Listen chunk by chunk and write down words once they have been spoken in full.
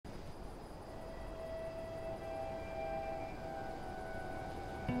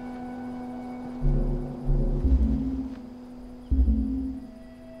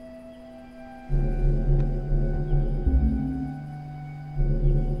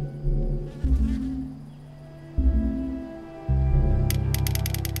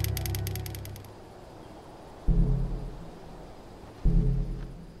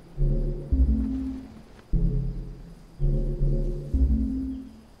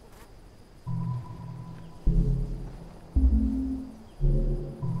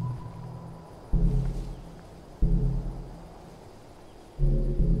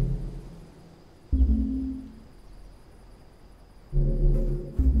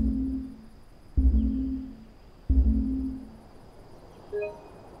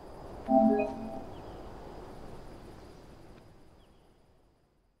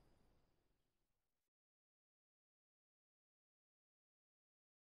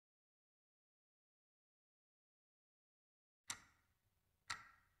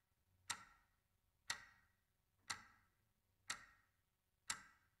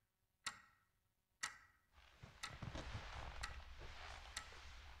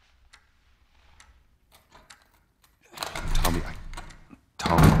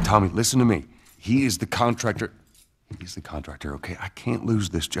Tommy, listen to me. He is the contractor. He's the contractor, okay? I can't lose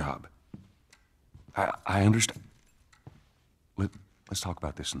this job. I understand. Let's talk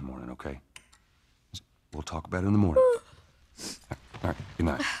about this in the morning, okay? We'll talk about it in the morning. All right, good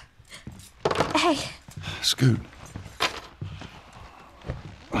night. Hey. Scoot.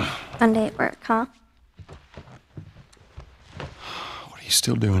 Monday at work, huh? What are you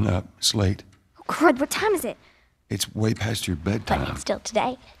still doing up? It's late. Oh, crud, what time is it? It's way past your bedtime. But it's still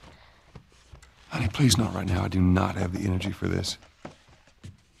today. Honey, please not right now. I do not have the energy for this.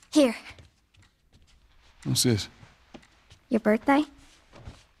 Here. What's this? Your birthday?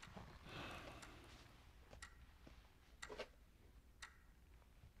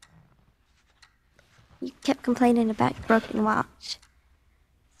 You kept complaining about your broken watch.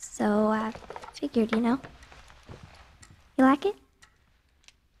 So I figured, you know. You like it?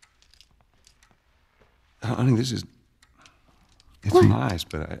 Honey, this is... It's What? nice,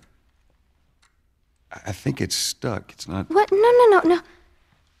 but I think it's stuck. It's not... What? No.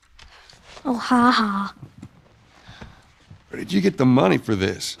 Oh, ha ha. Where did you get the money for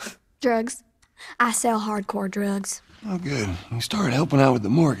this? Drugs. I sell hardcore drugs. Oh, good. You started helping out with the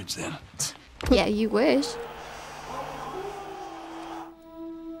mortgage then. Yeah, you wish.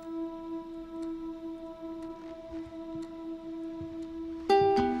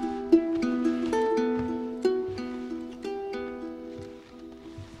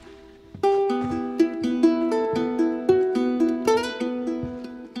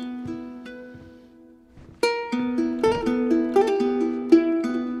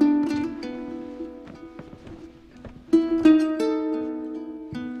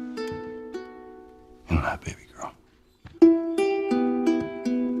 Baby girl.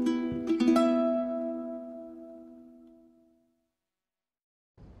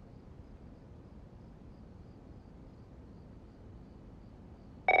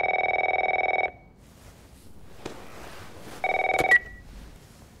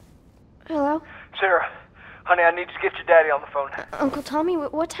 Hello? Sarah, honey, I need to get your daddy on the phone. Uncle Tommy,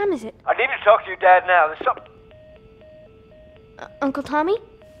 what time is it? I need to talk to your dad now. There's something... Uncle Tommy?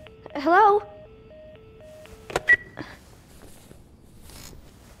 Hello?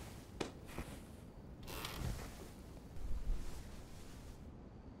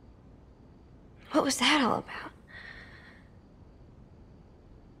 What was that all about?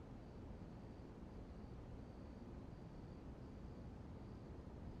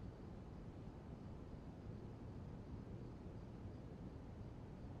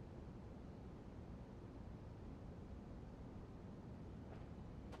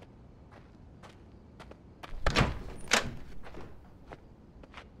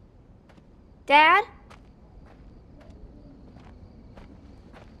 Dad?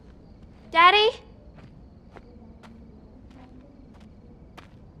 Daddy?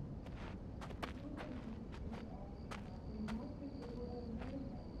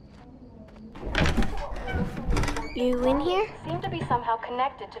 You in here? Seem to be somehow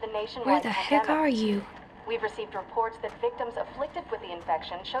connected to the nationwide Where the heck pandemic. are you? We've received reports that victims afflicted with the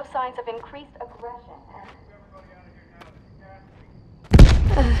infection show signs of increased aggression.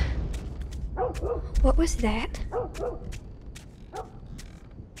 What was that?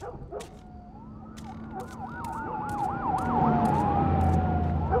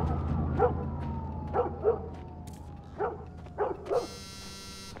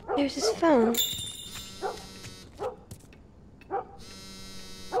 There's his phone.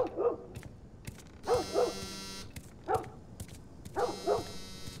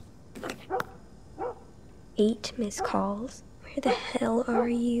 Eight missed calls. Where the hell are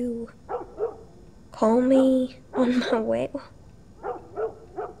you? Call me on my way.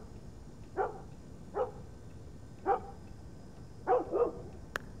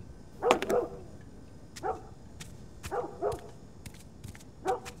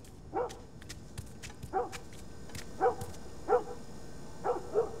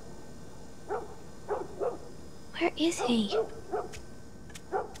 Where is he?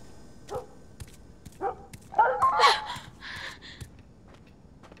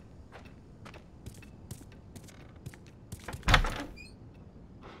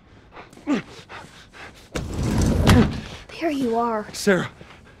 There you are. Sarah,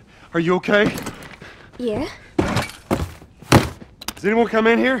 are you okay? Yeah? Does anyone come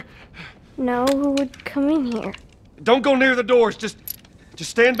in here? No, who would come in here? Don't go near the doors. Just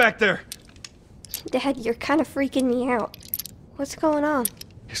stand back there. Dad, you're kind of freaking me out. What's going on?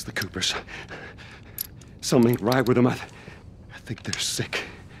 It's the Coopers. Something ain't right with them. I think they're sick.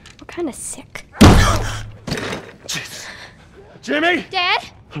 What kind of sick? Jesus. Jimmy! Dad?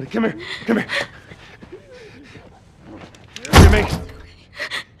 Honey, come here. Come here. Jimmy!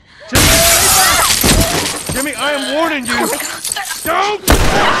 Jimmy, I am warning you! Don't!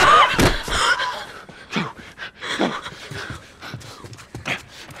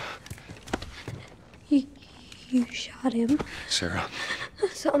 You shot him. Sarah. I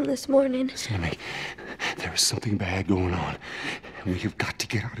saw him this morning. Listen to me. There is something bad going on. We have got to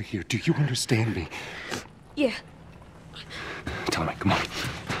get out of here. Do you understand me? Yeah. Tell me, come on.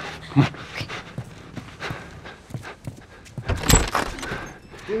 Come on.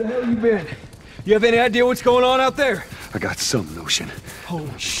 Where the hell you been? You have any idea what's going on out there? I got some notion.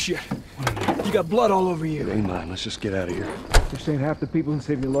 Holy shit. You got blood all over you. It ain't mine. Let's just get out of here. They're saying half the people in the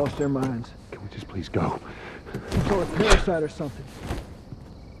city lost their minds. Can we just please go? Some sort of parasite or something.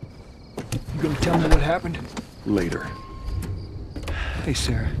 You gonna tell me what happened? Later. Hey,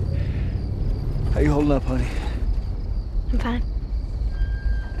 Sarah. How you holding up, honey? I'm fine.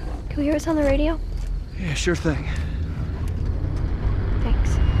 Can we hear us on the radio? Yeah, sure thing.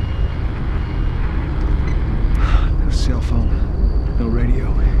 Thanks. No cell phone, no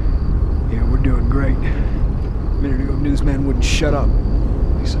radio. Yeah, we're doing great. A minute ago, newsman wouldn't shut up.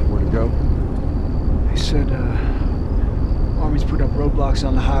 He said where to go? They said, Army's put up roadblocks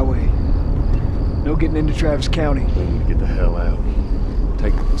on the highway. No getting into Travis County. We need to get the hell out.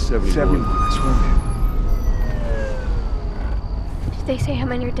 Take 71. 71, that's one. Did they say how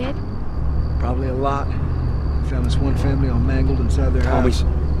many are dead? Probably a lot. Found this one family all mangled inside their house.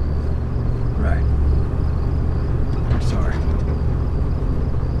 Right. I'm sorry.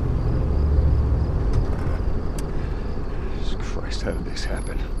 Jesus Christ, how did this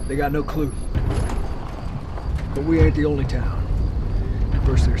happen? They got no clue. But we ain't the only town. At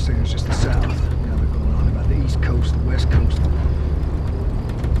first they were saying it's just the south. Now they're going on about the east coast, the west coast.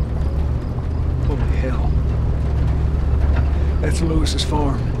 Holy hell. That's Lewis's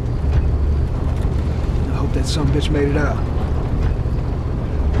farm. I hope that son of a bitch made it out.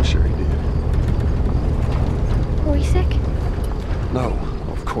 I'm sure he did. Were we sick? No,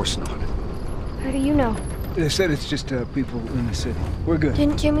 of course not. How do you know? They said it's just people in the city. We're good.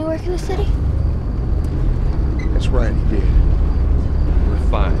 Didn't Jimmy work in the city? That's right, he did. We're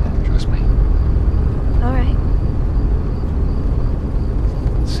fine, trust me. All right.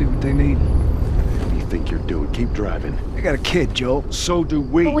 Let's see what they need. What do you think you're doing? Keep driving. I got a kid, Joel. So do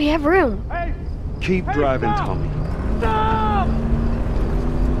we. But we have room. Keep driving, Tommy. Stop!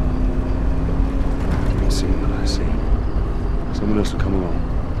 You ain't seeing what I see. Someone else will come along.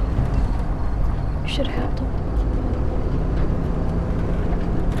 You should have helped him.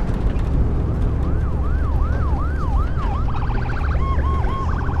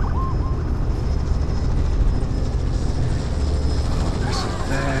 This is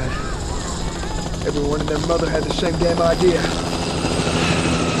bad. Everyone and their mother had the same damn idea.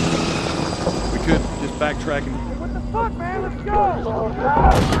 We could just backtrack and... What the fuck, man? Let's go!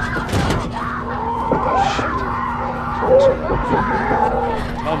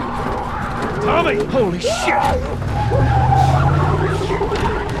 Tommy! Holy shit!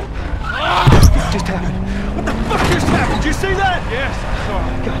 Just happened. What the fuck just happened? Did you see that? Yes, I saw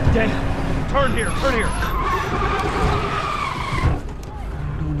him. God damn. Turn here, turn here.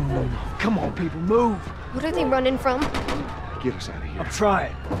 No. Come on, people, move. What are they running from? Get us out of here. I'm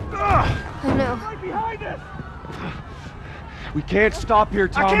trying. Oh no. Right behind us! We can't stop here,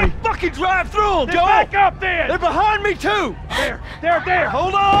 Tommy. I can't fucking drive through them, Joel! Back up then! They're behind me, too! There!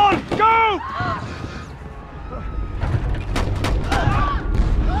 Hold on! Go!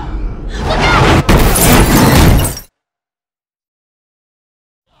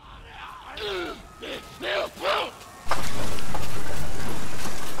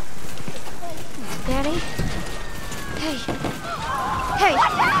 Daddy? Hey. Hey!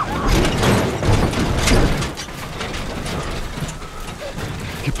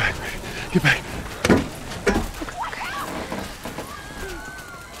 Get back, man. Get back.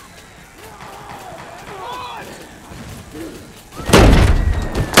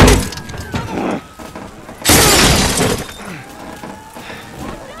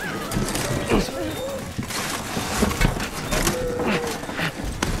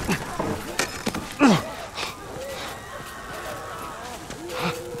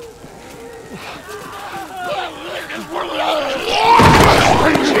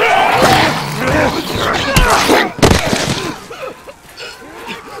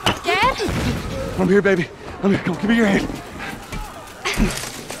 I'm here, baby. I'm here. Come on, give me your hand.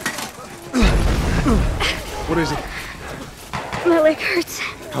 What is it? My leg hurts.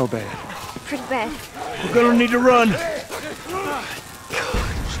 How bad? Pretty bad. We're gonna need to run.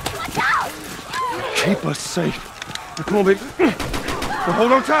 Keep us safe. Now, come on, baby. Now,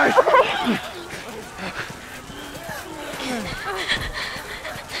 hold on tight.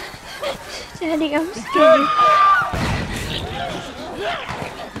 Daddy, I'm scared.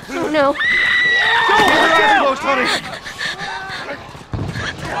 Oh no. Close, honey.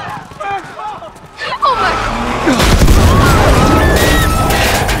 Oh my.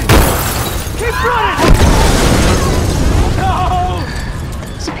 Keep running!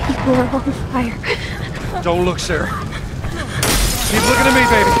 These people are on fire. Don't look, Sarah. Keep looking at me,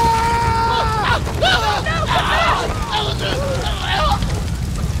 baby.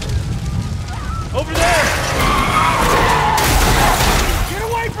 Over there! Get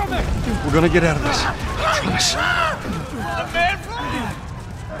away from it! We're gonna get out of this. I promise.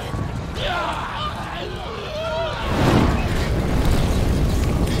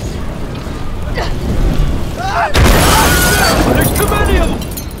 There's too many of them!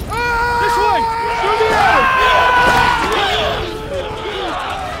 This way! Through the alley!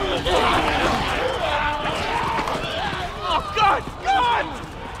 Oh, God! God!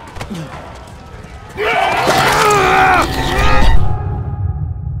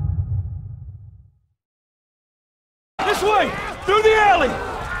 This way! Through the alley!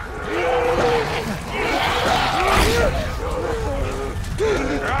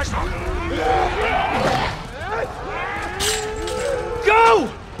 Go!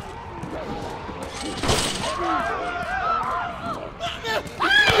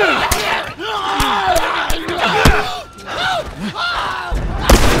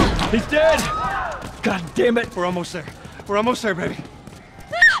 He's dead! God damn it! We're almost there. We're almost there, baby.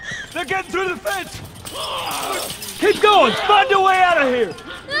 They're getting through the fence! Keep going! Find a way out of here!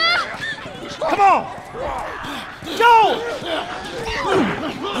 Come on! Go!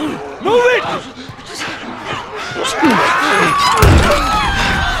 Move it!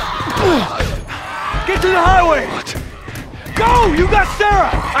 Get to the highway! Go! You got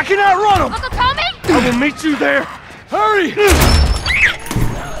Sarah! I can outrun him! Uncle Tommy? I will meet you there! Hurry!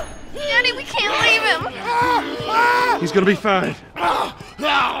 Daddy, we can't leave him. He's gonna be fine.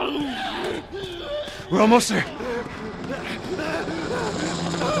 We're almost there.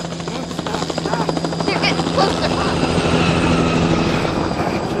 They're getting closer.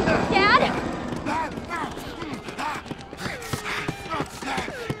 Dad?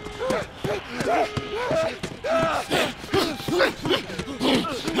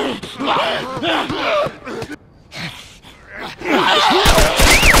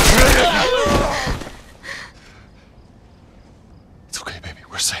 It's okay, baby.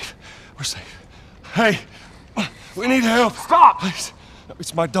 We're safe. We're safe. Hey, we need help. Stop! Please.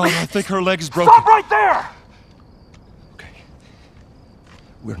 It's my daughter. I think her leg is broken. Stop right there! Okay.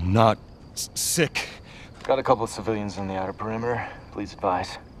 We're not sick. Got a couple of civilians in the outer perimeter. Please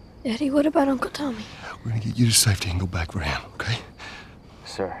advise. Daddy, what about Uncle Tommy? We're gonna get you to safety and go back for him, okay?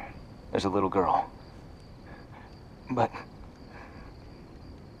 Sir, there's a little girl. But...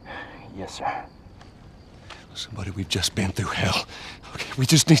 Yes, sir. Listen, buddy, we've just been through hell. Okay, we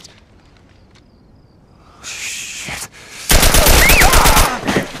just need... Shit.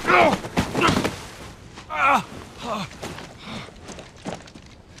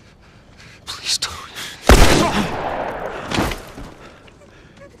 Please don't.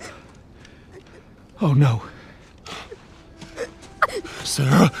 Oh, no.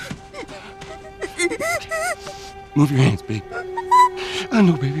 Sarah. Move your hands, babe. I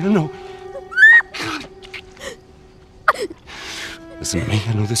know, baby, I know. God. Listen to me,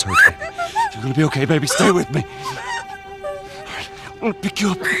 I know this hurts, baby. You're gonna be okay, baby. Stay with me. All right, I'm gonna pick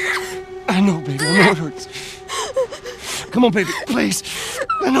you up. I know, baby, I know it hurts. Come on, baby, please.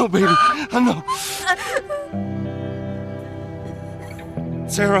 I know, baby, I know.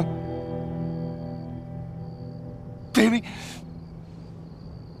 Sarah. Baby.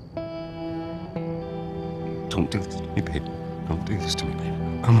 Don't do this to me, baby. Don't do this to me, baby.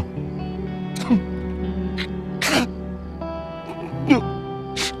 Come on. No.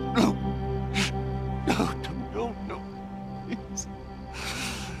 No. No, no, no. Please.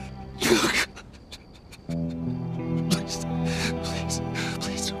 Please. Please.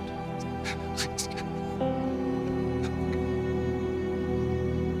 Please don't. Please.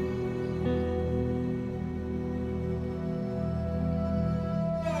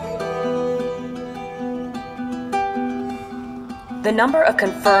 The number of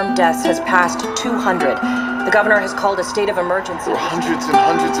confirmed deaths has passed 200. The governor has called a state of emergency. There are hundreds and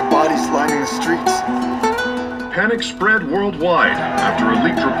hundreds of bodies lining the streets. Panic spread worldwide after a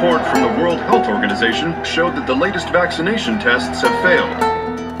leaked report from the World Health Organization showed that the latest vaccination tests have failed.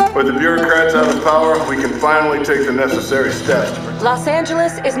 With the bureaucrats out of power, we can finally take the necessary steps. Los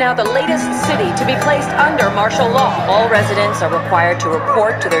Angeles is now the latest city to be placed under martial law. All residents are required to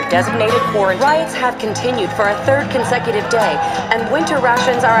report to their designated quarantine. Riots have continued for a third consecutive day, and winter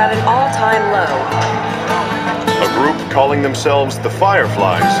rations are at an all-time low. A group calling themselves the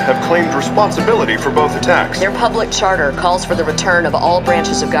Fireflies have claimed responsibility for both attacks. Their public charter calls for the return of all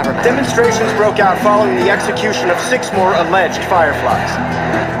branches of government. Demonstrations broke out following the execution of 6 more alleged Fireflies.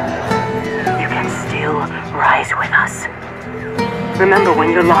 You can still rise with us. Remember,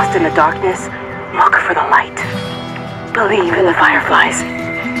 when you're lost in the darkness, look for the light. Believe in the Fireflies.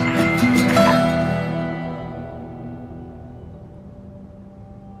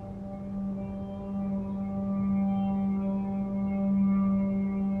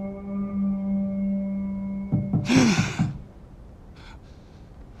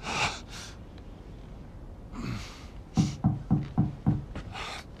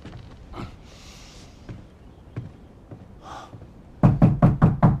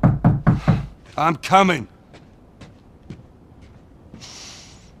 I'm coming.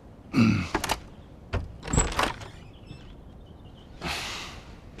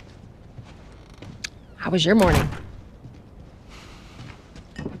 How was your morning?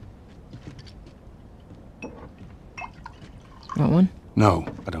 Want one? No,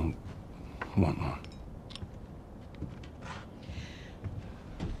 I don't want one.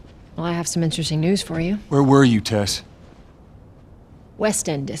 Well, I have some interesting news for you. Where were you, Tess? West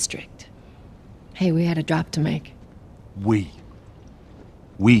End District. Hey, we had a drop to make. We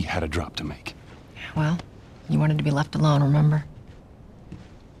had a drop to make. Well, you wanted to be left alone, remember?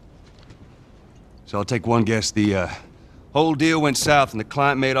 So I'll take one guess. The whole deal went south and the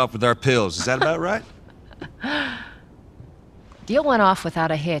client made off with our pills. Is that about right? Deal went off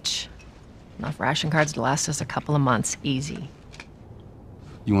without a hitch. Enough ration cards to last us a couple of months, easy.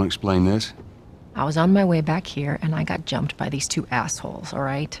 You want to explain this? I was on my way back here and I got jumped by these 2 assholes, all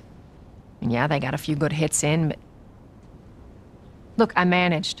right? And yeah, they got a few good hits in, but... Look, I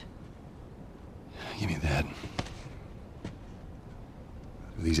managed. Give me that. Are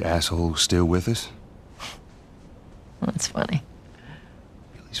these assholes still with us? That's funny.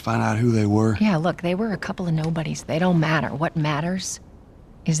 At least find out who they were. Yeah, look, they were a couple of nobodies. They don't matter. What matters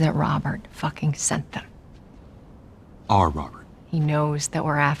is that Robert fucking sent them. Our Robert. He knows that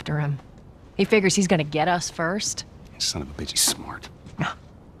we're after him. He figures he's gonna get us first. Son of a bitch, he's smart. No.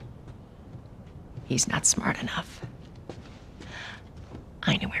 He's not smart enough.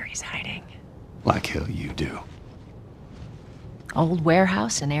 I know where he's hiding. Like hell you do. Old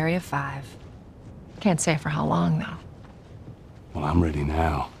warehouse in Area 5. Can't say for how long, though. Well, I'm ready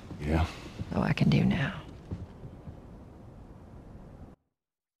now, yeah? Oh, I can do now.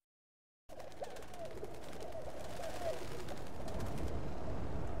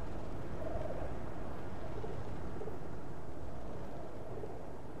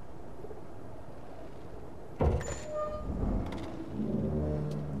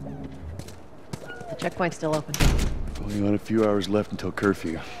 The checkpoint's still open. Only got a few hours left until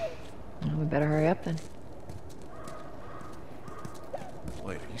curfew. Well, we better hurry up then.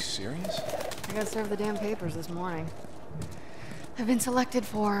 Wait, are you serious? I gotta serve the damn papers this morning. I've been selected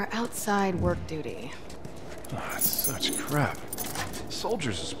for outside work duty. Oh, that's such crap.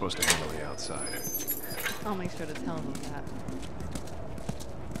 Soldiers are supposed to handle the outside. I'll make sure to tell them that.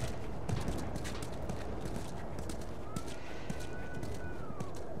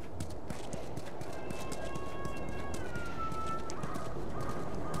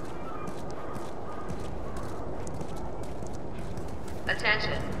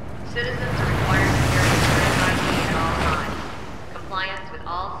 Attention. Citizens are required to carry a certain ID at all times. Compliance with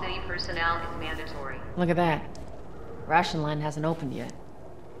all city personnel is mandatory. Look at that. Ration line hasn't opened yet.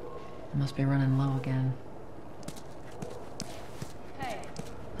 It must be running low again. Hey,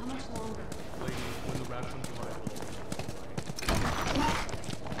 how much longer? Lady, when the rations arrive.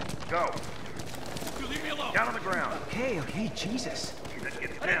 Go. You leave me alone. Down on the ground. Okay, Jesus. Let's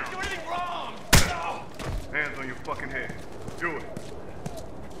get it I down. didn't do anything wrong. No. Hands on your fucking head. Do it.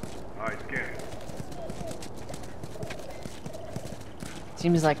 Alright, scan it.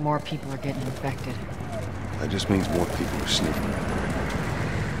 Seems like more people are getting infected. That just means more people are sneaking.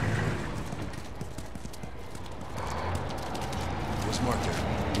 What's Mark there?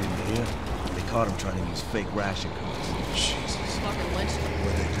 You didn't hear? They caught him trying to use fake ration codes. Jesus. Fucking lynched him.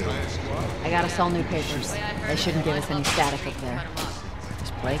 What'd they do? I gotta sell new papers. They shouldn't give us any static up there.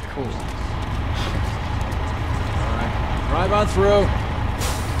 Just play it cool. Alright, drive on through.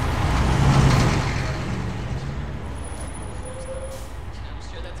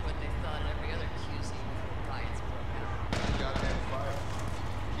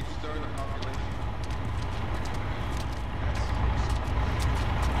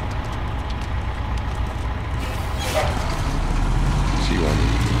 you are.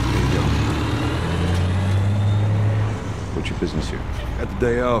 Here you go. What's your business here? Got the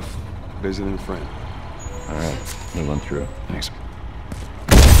day off. Visiting a friend. All right, we'll run through. Thanks. Get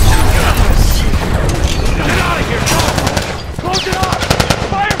out of here! Close it up!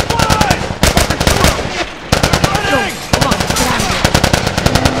 Fireflies! They're running! Come on, get out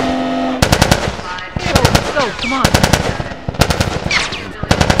of here. Let's go, come on.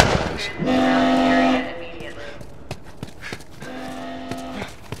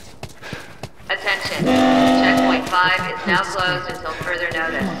 Attention. Checkpoint 5 is now closed until further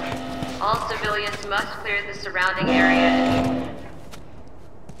notice. All civilians must clear the surrounding area.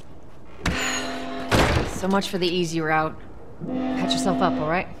 So much for the easy route. Patch yourself up, all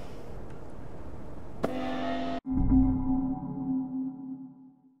right?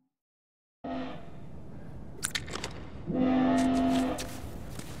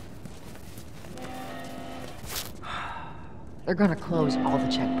 They're gonna close all the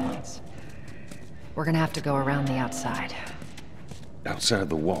checkpoints. We're gonna have to go around the outside. Outside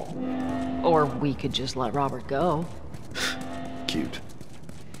the wall. Or we could just let Robert go. Cute.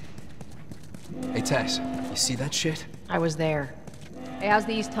 Hey, Tess, you see that shit? I was there. Hey, how's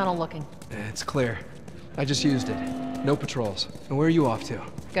the east tunnel looking? It's clear. I just used it. No patrols. And where are you off to?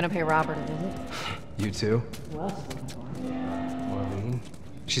 Gonna pay Robert a visit? You too? Who else is looking for him? Marlene?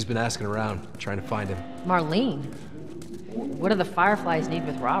 She's been asking around, trying to find him. Marlene? What do the Fireflies need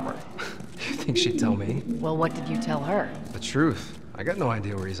with Robert? You think she'd tell me? Well, what did you tell her? The truth. I got no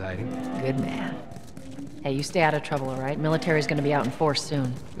idea where he's hiding. Good man. Hey, you stay out of trouble, all right? Military's gonna be out in force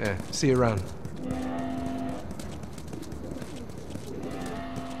soon. Yeah, see you around.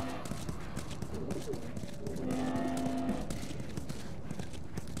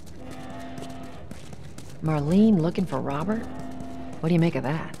 Marlene looking for Robert? What do you make of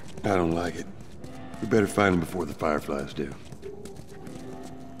that? I don't like it. We better find him before the Fireflies do.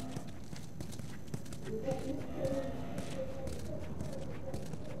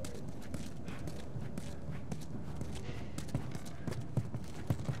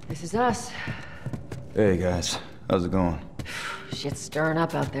 This is us. Hey guys, how's it going? Shit's stirring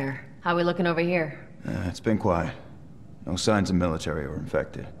up out there. How we looking over here? It's been quiet. No signs of military or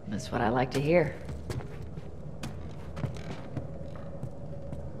infected. That's what I like to hear.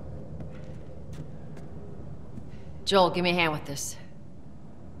 Joel, give me a hand with this.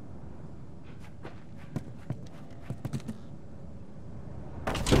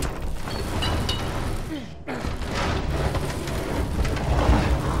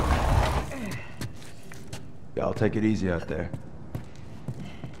 Y'all take it easy out there.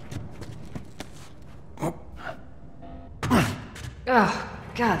 Oh,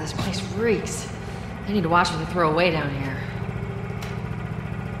 God, this place reeks. I need to watch what they throw away down here.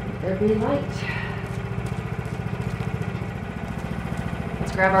 There be light.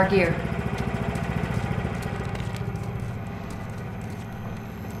 Let's grab our gear.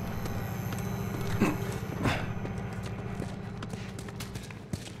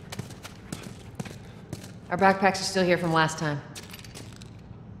 Our backpacks are still here from last time.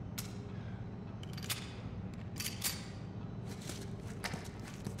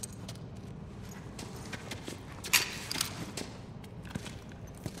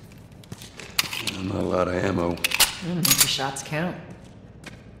 Not a lot of ammo. Make the shots count.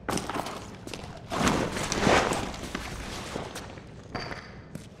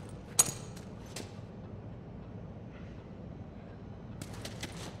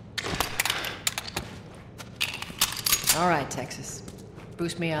 All right, Texas.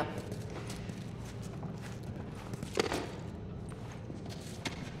 Boost me up.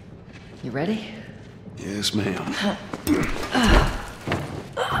 You ready? Yes, ma'am.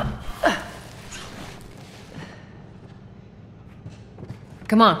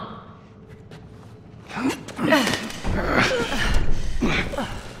 Come on.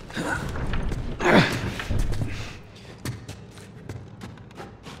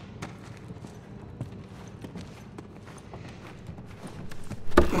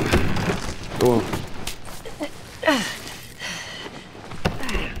 Go on.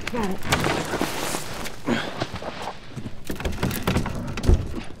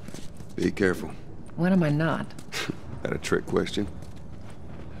 Be careful. When am I not? That a trick question?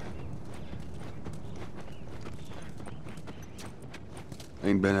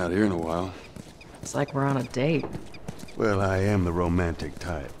 Ain't been out here in a while. It's like we're on a date. Well, I am the romantic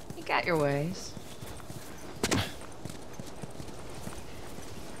type. You got your ways.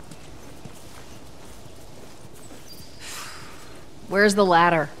 Where's the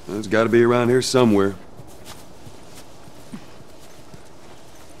ladder? Well, it's got to be around here somewhere.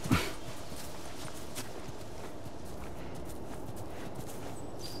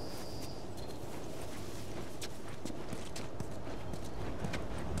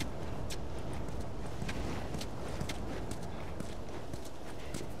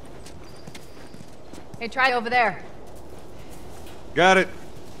 Hey, try over there. Got it.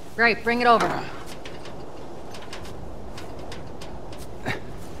 Great, bring it over.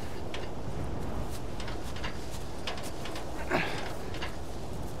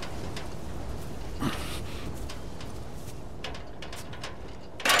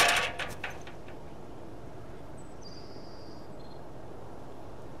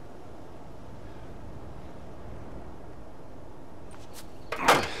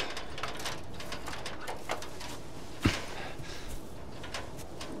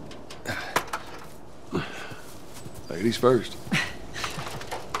 Ladies first.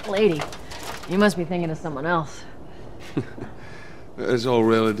 Lady, you must be thinking of someone else. That's all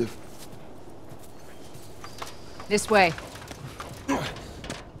relative. This way.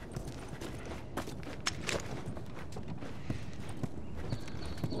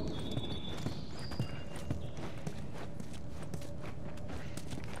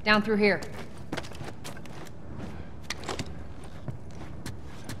 Down through here.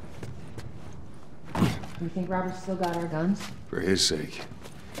 You think Robert's still got our guns? For his sake,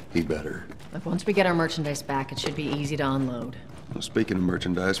 he better. Look, once we get our merchandise back, it should be easy to unload. Well, speaking of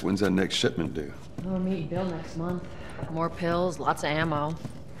merchandise, when's that next shipment due? We'll meet Bill next month. More pills, lots of ammo.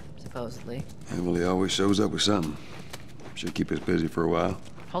 Supposedly. Yeah, well, he always shows up with something. Should keep us busy for a while.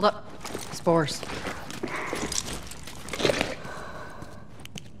 Hold up. Spores.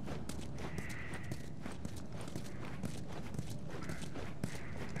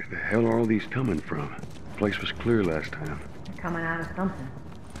 Where the hell are all these coming from? The place was clear last time. They're coming out of something.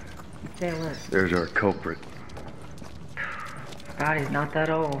 Stay alert. There's our culprit. God, he's not that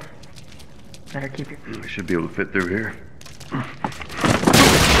old. Better keep your... We should be able to fit through here.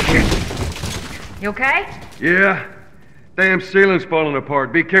 You okay? Yeah. Damn ceiling's falling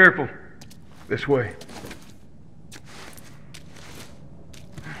apart. Be careful. This way.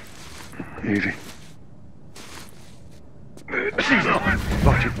 Easy.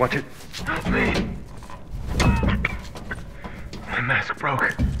 Watch it, watch it. Help me. My mask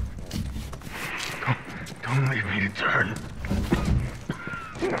broke. Don't leave me to turn.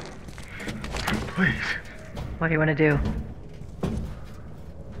 Please. What do you want to do?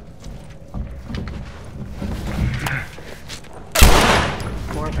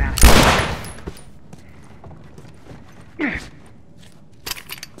 More bastards.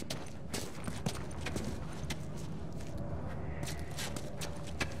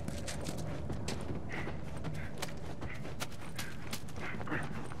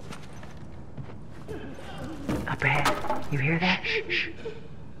 Up ahead. You hear that? Shh.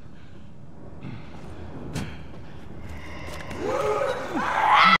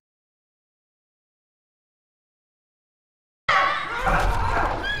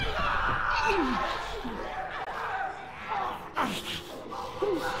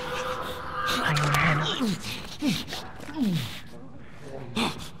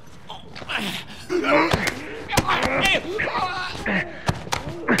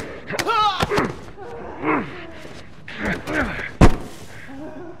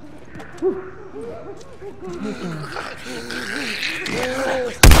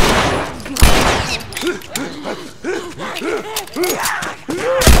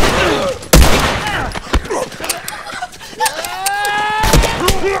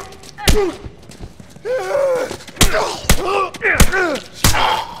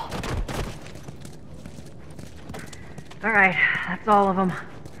 All right, that's all of them.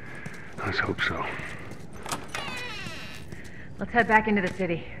 Let's hope so. Let's head back into the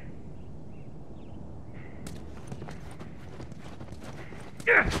city.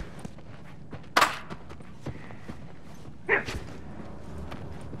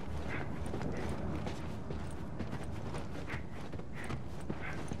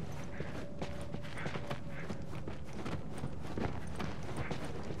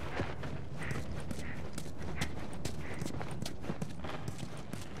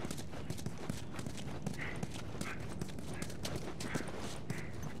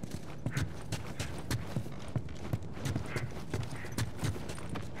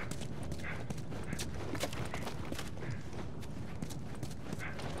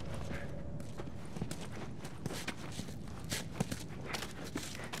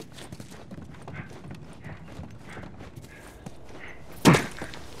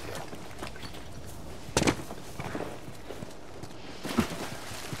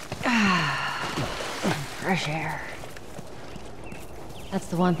 Fresh air. That's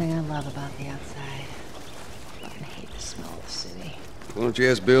the one thing I love about the outside. I fucking hate the smell of the city. Why don't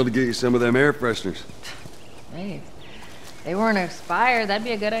you ask Bill to get you some of them air fresheners? Hey, if they weren't expired, that'd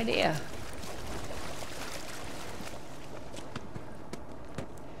be a good idea.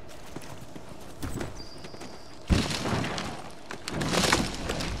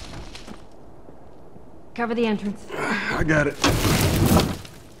 Cover the entrance. I got it.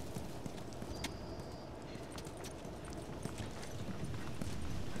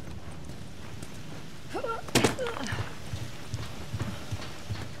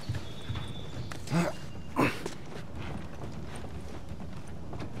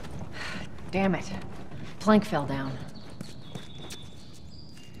 Damn it. Plank fell down.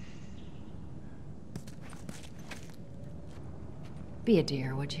 Be a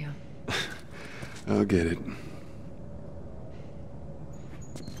dear, would you? I'll get it.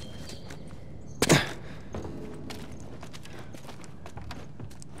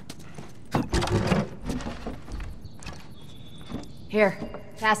 Here,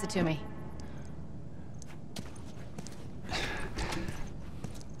 pass it to me.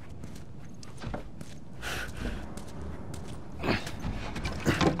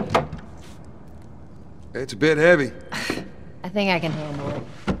 It's a bit heavy. I think I can handle it.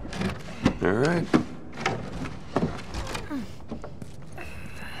 All right.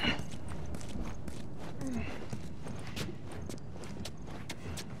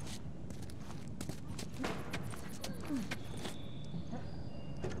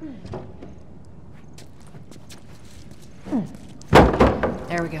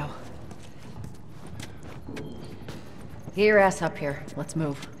 There we go. Get your ass up here. Let's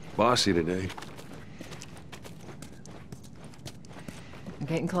move. Bossy today. I'm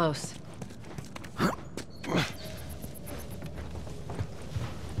getting close.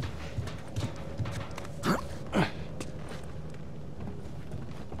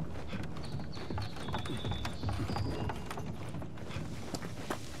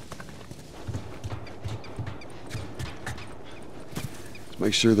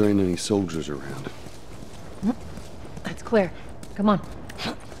 Make sure there ain't any soldiers around. It's clear. Come on.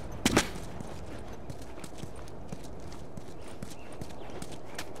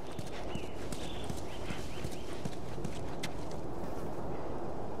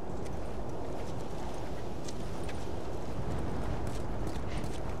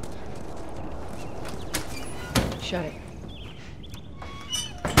 Shut it.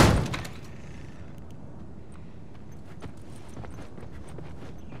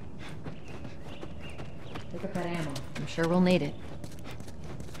 Pick up that ammo. I'm sure we'll need it.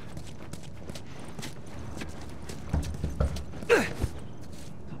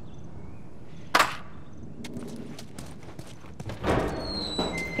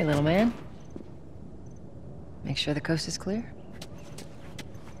 Hey, little man. Make sure the coast is clear.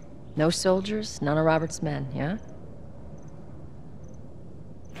 No soldiers, none of Robert's men, yeah?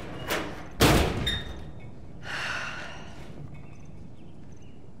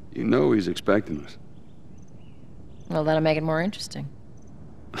 You know he's expecting us. Well, that'll make it more interesting.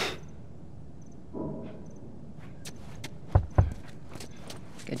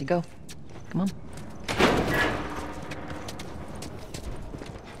 Good to go. Come on.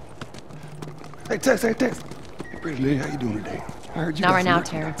 Hey, Tess, hey, Tess. Hey, pretty lady, how you doing today? I heard you Not got right some now, luck.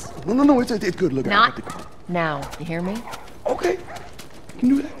 Terrence. No, it's good. Look, Not now. You hear me? Okay. You can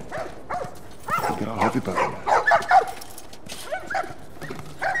do that. Get all happy about it.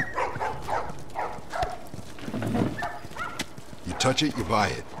 You touch it, you buy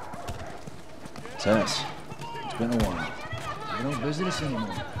it. Tess, it's been a while. You don't visit us anymore.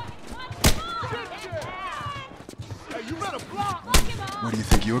 Where do you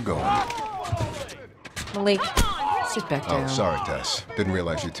think you're going? Malik, sit back down. Oh, sorry, Tess. Didn't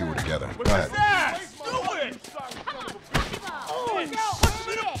realize you two were together. Go ahead.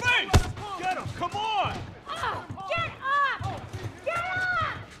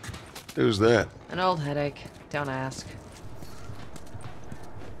 Who's that? An old headache. Don't ask.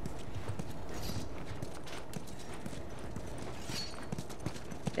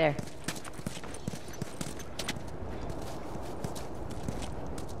 There.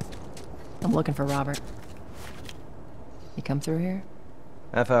 I'm looking for Robert. You come through here?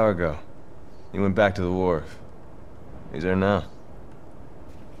 Half hour ago. He went back to the wharf. He's there now.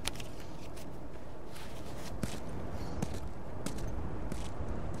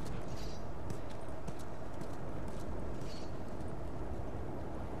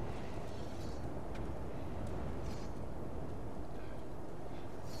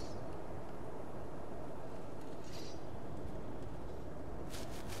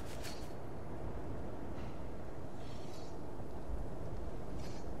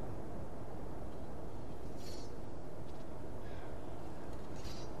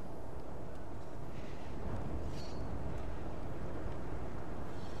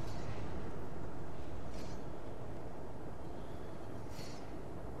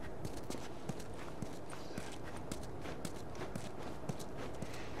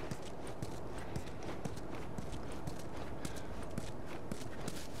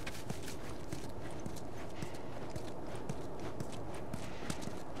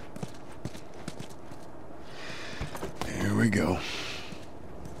 go.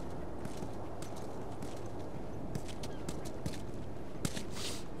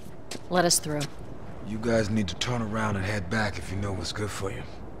 Let us through. You guys need to turn around and head back if you know what's good for you.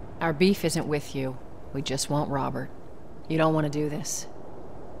 Our beef isn't with you. We just want Robert. You don't want to do this.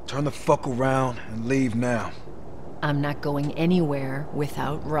 Turn the fuck around and leave now. I'm not going anywhere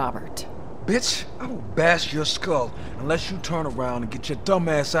without Robert. Bitch, I will bash your skull unless you turn around and get your dumb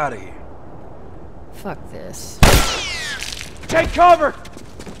ass out of here. Fuck this. Take cover!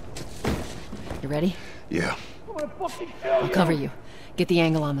 You ready? Yeah. I'll cover you. Get the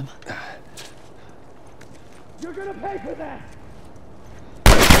angle on them. You're gonna pay for that!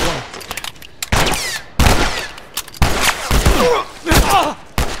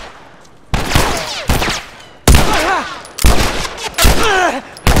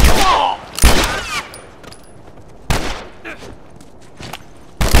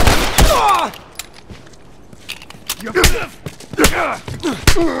 You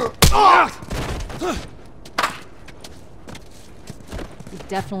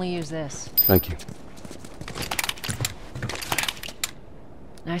definitely use this. Thank you.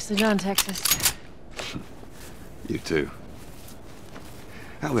 Nicely done, Texas. You too.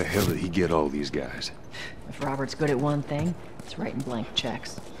 How the hell did he get all these guys? If Robert's good at one thing, it's writing blank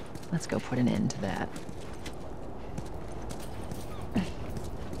checks. Let's go put an end to that. I'm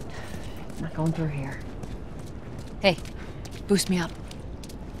not going through here. Hey, boost me up.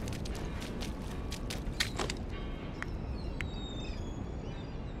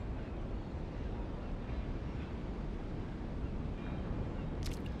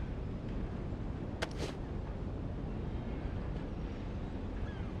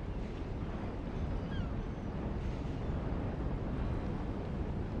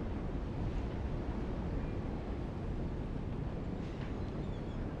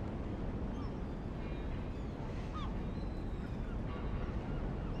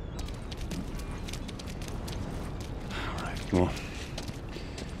 Come on.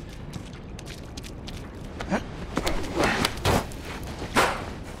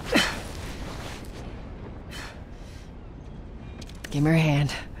 Give me your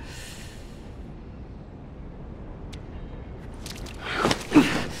hand.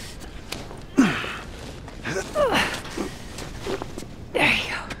 There you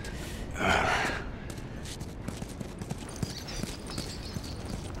go.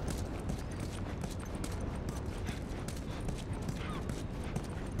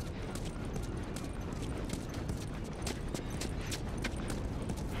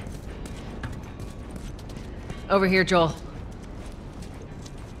 Over here, Joel.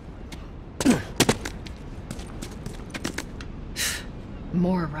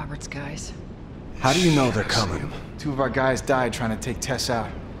 More of Robert's guys. How do you know they're coming? Two of our guys died trying to take Tess out.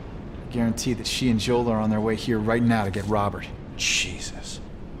 I guarantee that she and Joel are on their way here right now to get Robert. Jesus.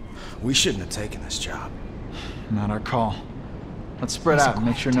 We shouldn't have taken this job. Not our call. Let's spread out and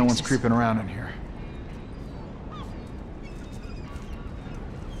make sure no one's creeping around in here.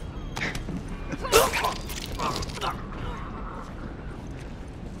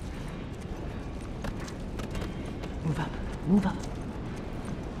 Move up. Move up.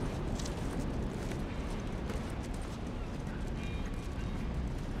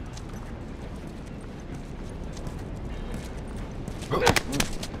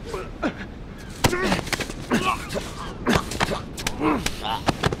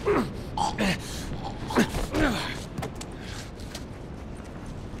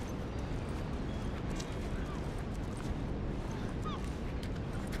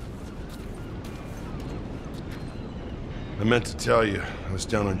 I meant to tell you, I was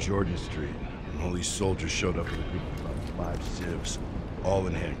down on Georgia Street, and all these soldiers showed up with a group of about 5 civs, all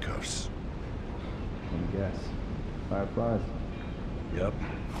in handcuffs. Let me guess. Fireflies? Yep.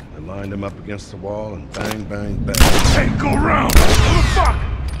 I lined them up against the wall and bang, bang, bang. Hey, go around! What the fuck?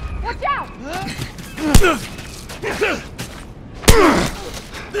 Watch out!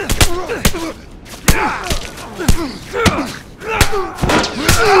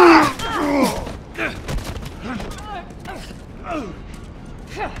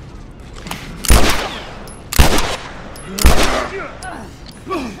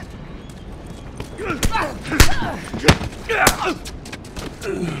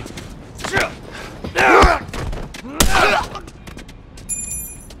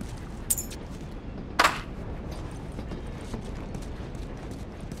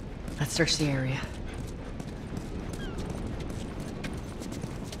 Let's search the area.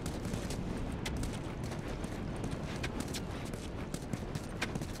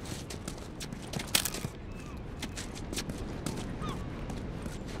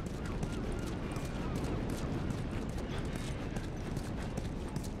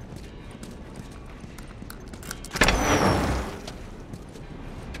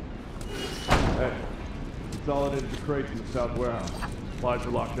 consolidated the crates in the south warehouse. Supplies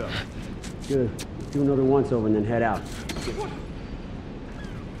are locked up. Good. Let's do another once-over and then head out.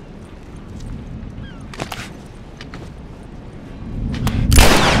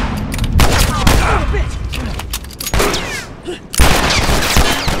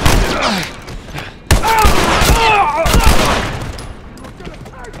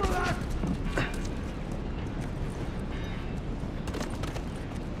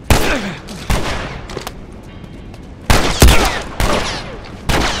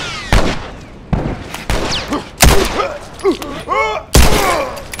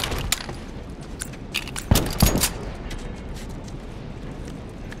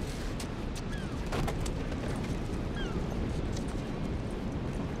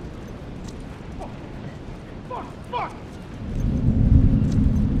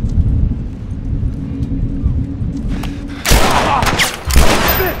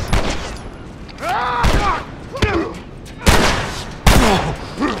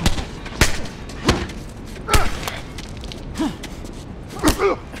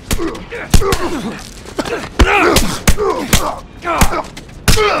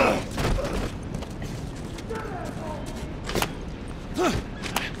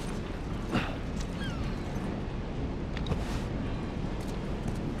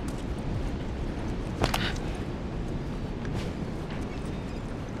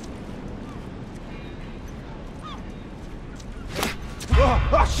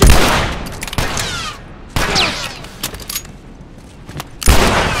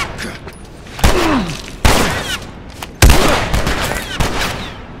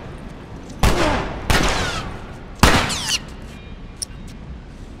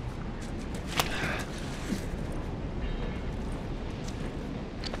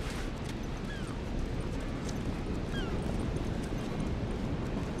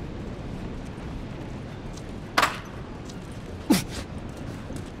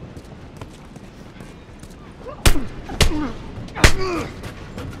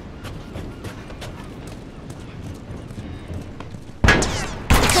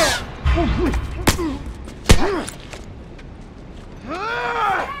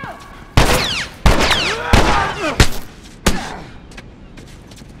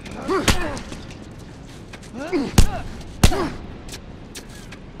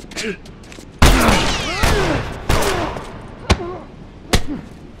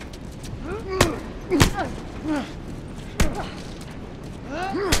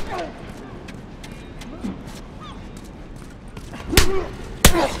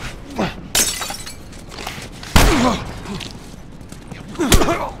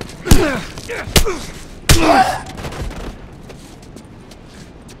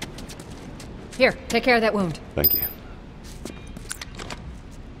 Here, take care of that wound. Thank you.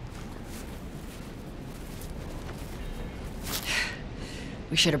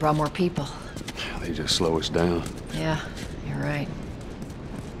 We should have brought more people. They just slow us down. Yeah, you're right.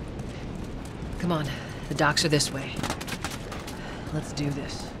 Come on, the docks are this way. Let's do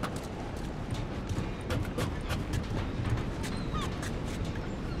this.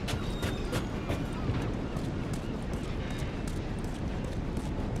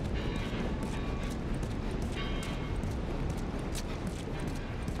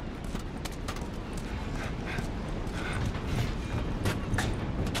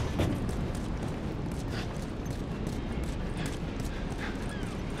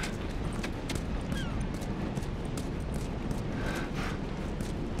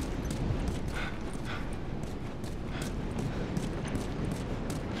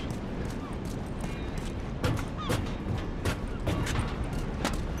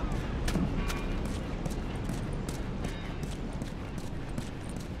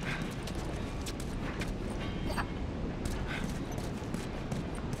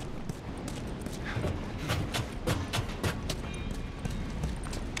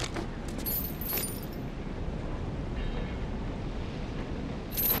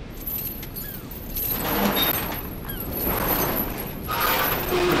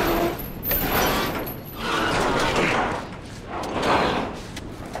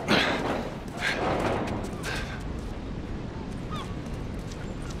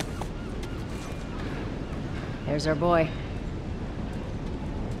 There's our boy.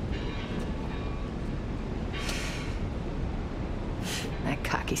 That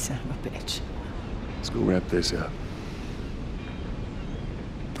cocky son of a bitch. Let's go wrap this up.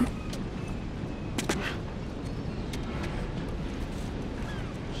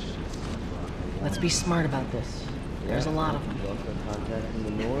 Let's be smart about this. There's a lot of them. Contact from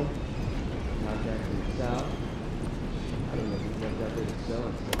the north, contact from the south. I don't know if he's left out there to sell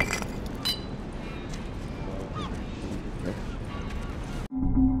and stuff.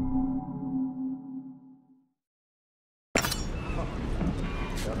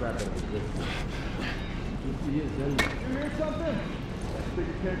 crap out of existence. Good for you, son. You hear something? Let's take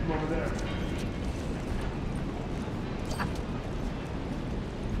a came from over there.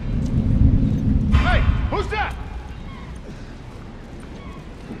 Hey, who's that?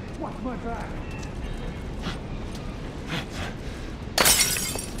 Watch my back.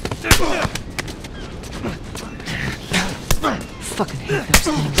 Fucking hate those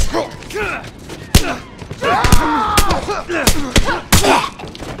things.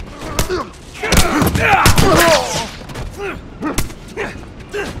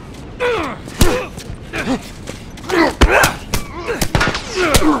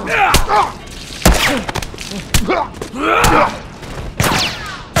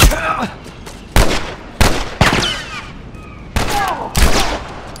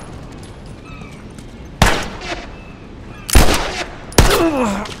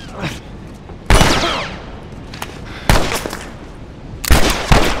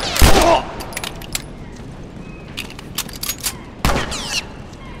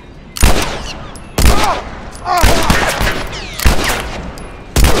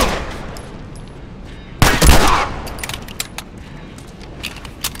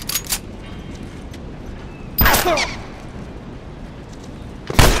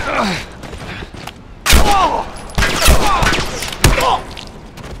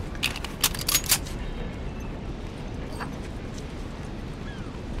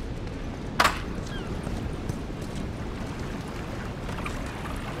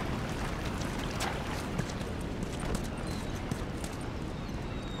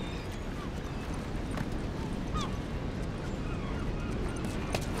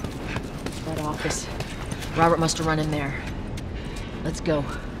 That office. Robert must have run in there. Let's go.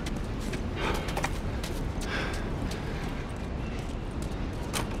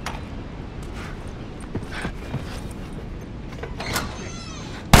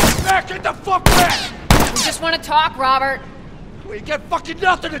 Back, get the fuck back! We just want to talk, Robert. We got fucking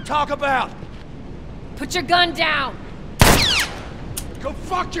nothing to talk about! Put your gun down! Go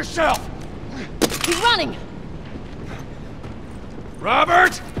fuck yourself! He's running!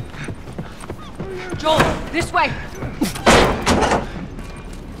 Robert! Joel, this way!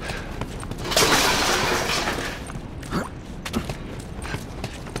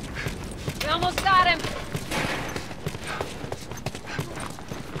 We almost got him!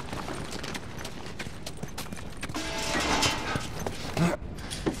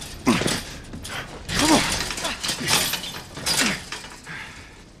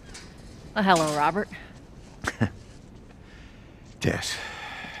 Well, hello, Robert. Tess.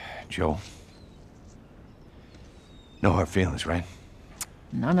 Joel. No hard feelings, right?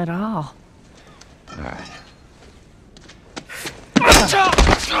 None at all. All right.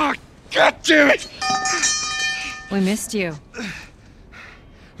 God damn it! We missed you.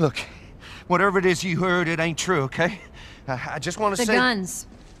 Look, whatever it is you heard, it ain't true, okay? I just want to The say... guns.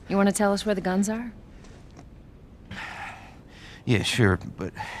 You want to tell us where the guns are? Yeah, sure,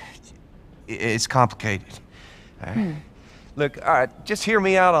 but it's complicated. All right? Look, all right, just hear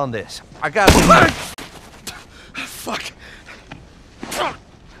me out on this. I got... Fuck.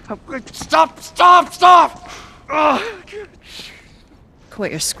 Stop!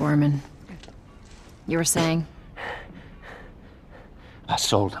 Quit your squirming. You were saying? I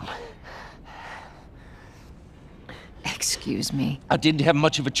sold him. Excuse me. I didn't have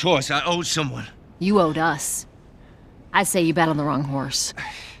much of a choice. I owed someone. You owed us. I'd say you bet on the wrong horse.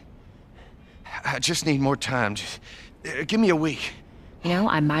 I just need more time. Just, give me a week. You know,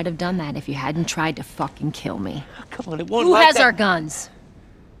 I might have done that if you hadn't tried to fucking kill me. Come on, it won't Who like has that. our guns?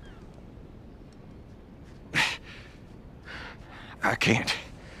 I can't.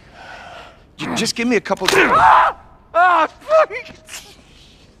 Just give me a couple... Who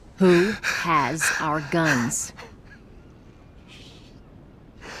has our guns?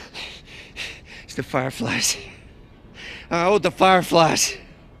 It's the Fireflies. I owed the Fireflies.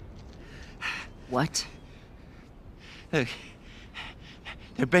 What? Look,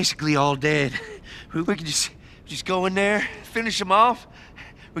 they're basically all dead. We could just go in there, finish them off.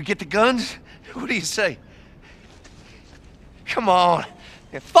 We get the guns. What do you say? Come on.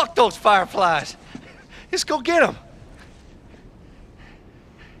 Yeah, fuck those Fireflies. Let's go get them.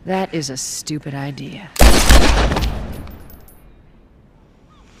 That is a stupid idea.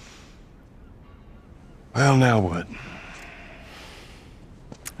 Well, now what?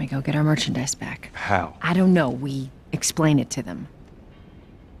 We go get our merchandise back. How? I don't know. We explain it to them.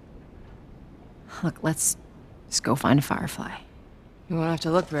 Look, let's just go find a Firefly. You won't have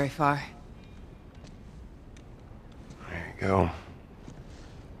to look very far. There you go.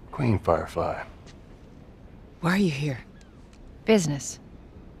 Queen Firefly. Why are you here? Business.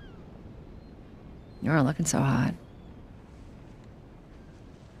 You aren't looking so hot.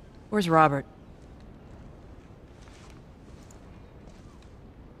 Where's Robert?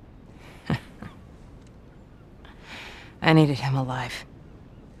 I needed him alive.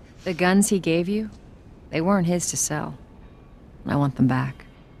 The guns he gave you, they weren't his to sell. I want them back.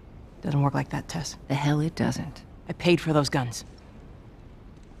 Doesn't work like that, Tess. The hell it doesn't. I paid for those guns.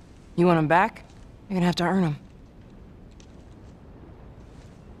 You want them back? You're gonna have to earn them.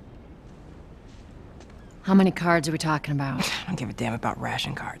 How many cards are we talking about? I don't give a damn about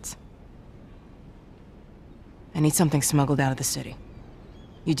ration cards. I need something smuggled out of the city.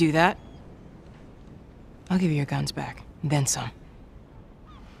 You do that, I'll give you your guns back, and then some.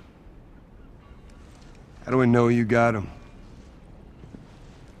 How do we know you got them?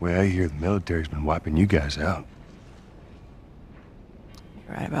 Well, I hear the military's been wiping you guys out.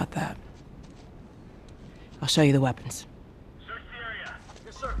 You're right about that. I'll show you the weapons. Search the area.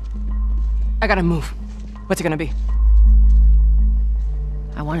 Yes, sir. I gotta move. What's it gonna be?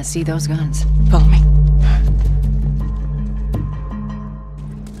 I want to see those guns. Follow me.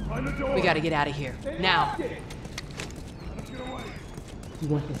 We gotta get out of here. Now. You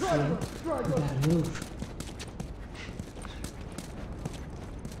want this thing? You gotta move.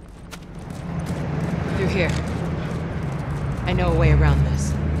 Through here. I know a way around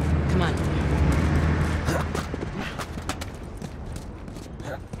this. Come on.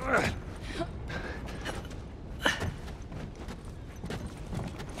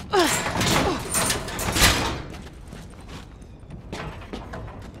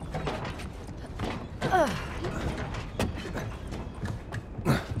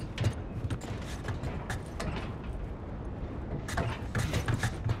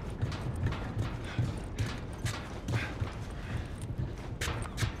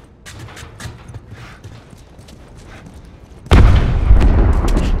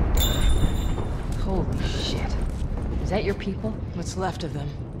 Your people? What's left of them.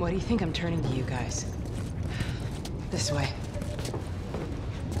 Why do you think I'm turning to you guys? This way.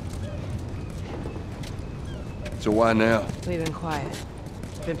 So why now? We've been quiet.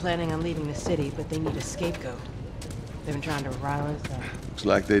 Been planning on leaving the city, but they need a scapegoat. They've been trying to rile us up. Looks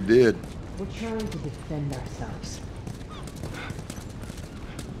like they did. We're trying to defend ourselves.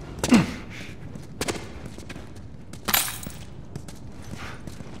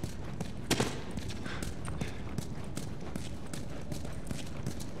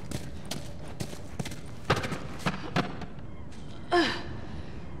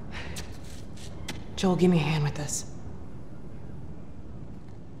 Joel, give me a hand with this.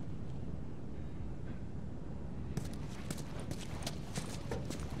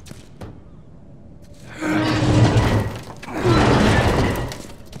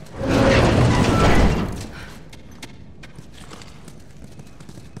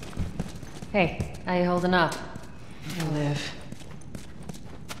 Hey, how you holding up? I live.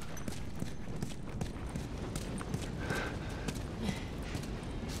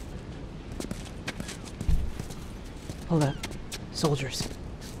 Hold up. Soldiers.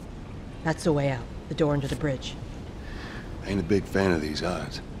 That's the way out. The door into the bridge. Ain't a big fan of these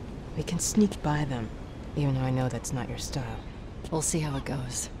odds. We can sneak by them, even though I know that's not your style. We'll see how it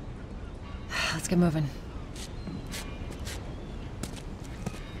goes. Let's get moving.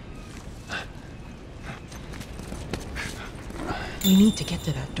 We need to get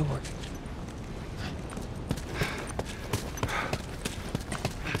to that door.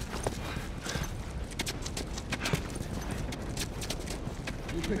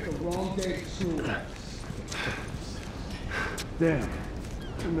 You picked the wrong day to sue us. Damn.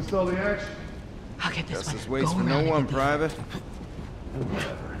 You missed all the action. I'll get this one. Justice waits for no one, Private.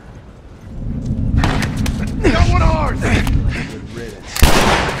 Got one hard! Good riddance.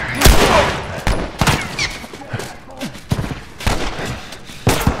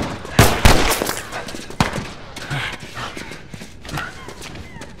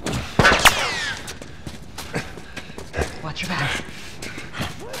 Watch your back.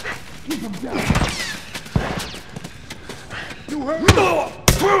 Keep him down. You hurt?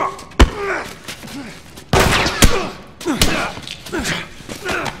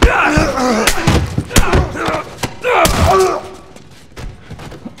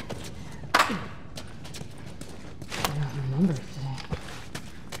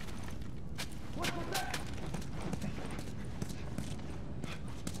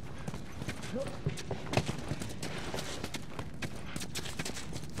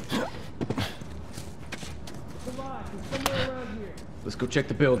 Let's go check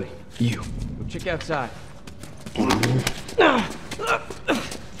the building. You. Go check outside.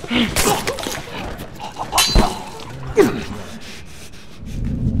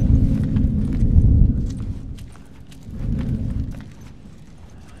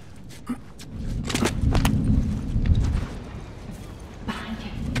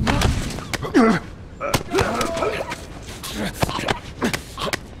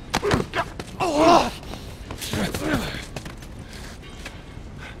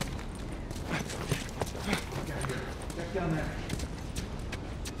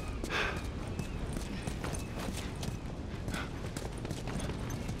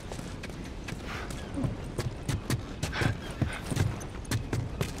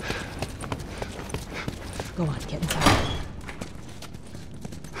 Go on, get inside.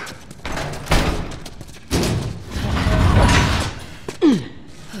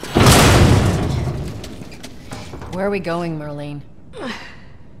 Where are we going, Merlene?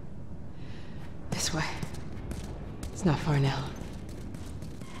 This way. It's not far now.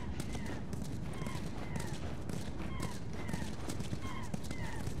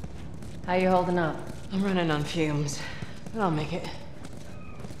 How you holding up? I'm running on fumes, but I'll make it.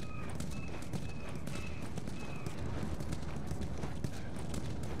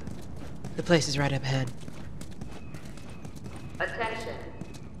 The place is right up ahead. Attention.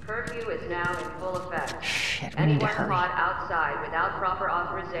 Curfew is now in full effect. Shit, we need to Anyone hurry. caught outside without proper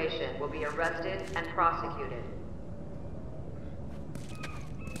authorization will be arrested and prosecuted.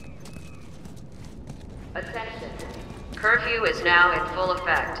 Attention. Curfew is now in full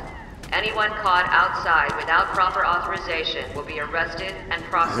effect. Anyone caught outside without proper authorization will be arrested and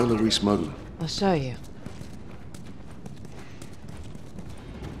What the hell prosecuted. are we smuggling? I'll show you.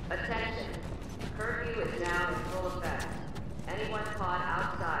 Attention. Curfew is now in full effect. Anyone caught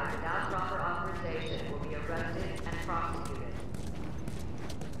outside without proper authorization will be arrested and prosecuted.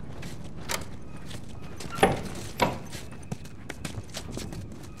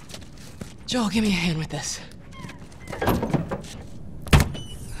 Joel, give me a hand with this.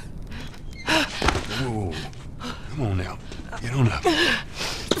 Whoa. Come on now. Get on up.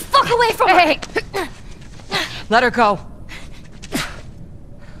 Fuck away from her! Let her go.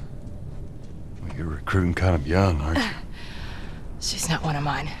 Well, you're recruiting kind of young, aren't you? She's not one of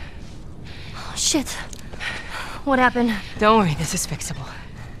mine. Oh, shit. What happened? Don't worry, this is fixable.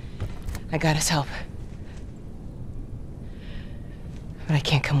 I got his help. But I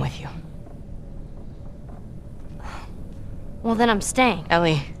can't come with you. Well, then I'm staying.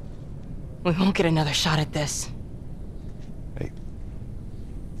 Ellie, we won't get another shot at this.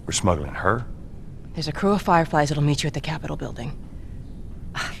 We're smuggling her? There's a crew of Fireflies that'll meet you at the Capitol building.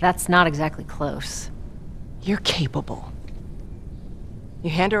 That's not exactly close. You're capable. You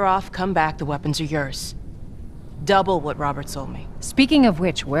hand her off, come back, the weapons are yours. Double what Robert sold me. Speaking of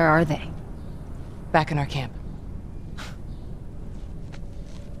which, where are they? Back in our camp.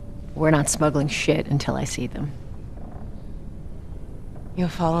 We're not smuggling shit until I see them. You'll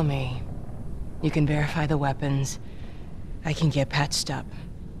follow me. You can verify the weapons. I can get patched up.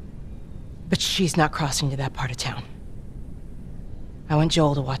 But she's not crossing to that part of town. I want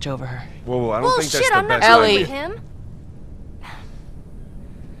Joel to watch over her. Whoa, I don't think that's Bullshit, the I'm not best going Ellie. with him.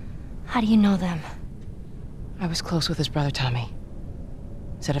 How do you know them? I was close with his brother Tommy.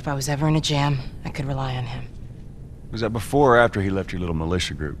 Said if I was ever in a jam, I could rely on him. Was that before or after he left your little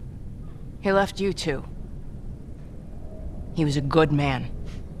militia group? He left you too. He was a good man.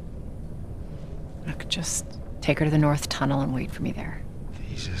 Look, just take her to the North Tunnel and wait for me there.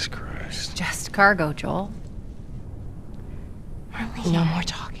 Jesus Christ. Just cargo, Joel. No more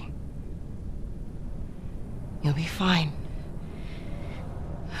talking. You'll be fine.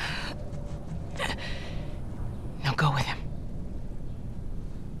 Now go with him.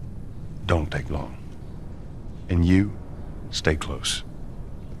 Don't take long. And you, stay close.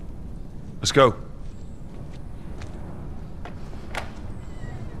 Let's go.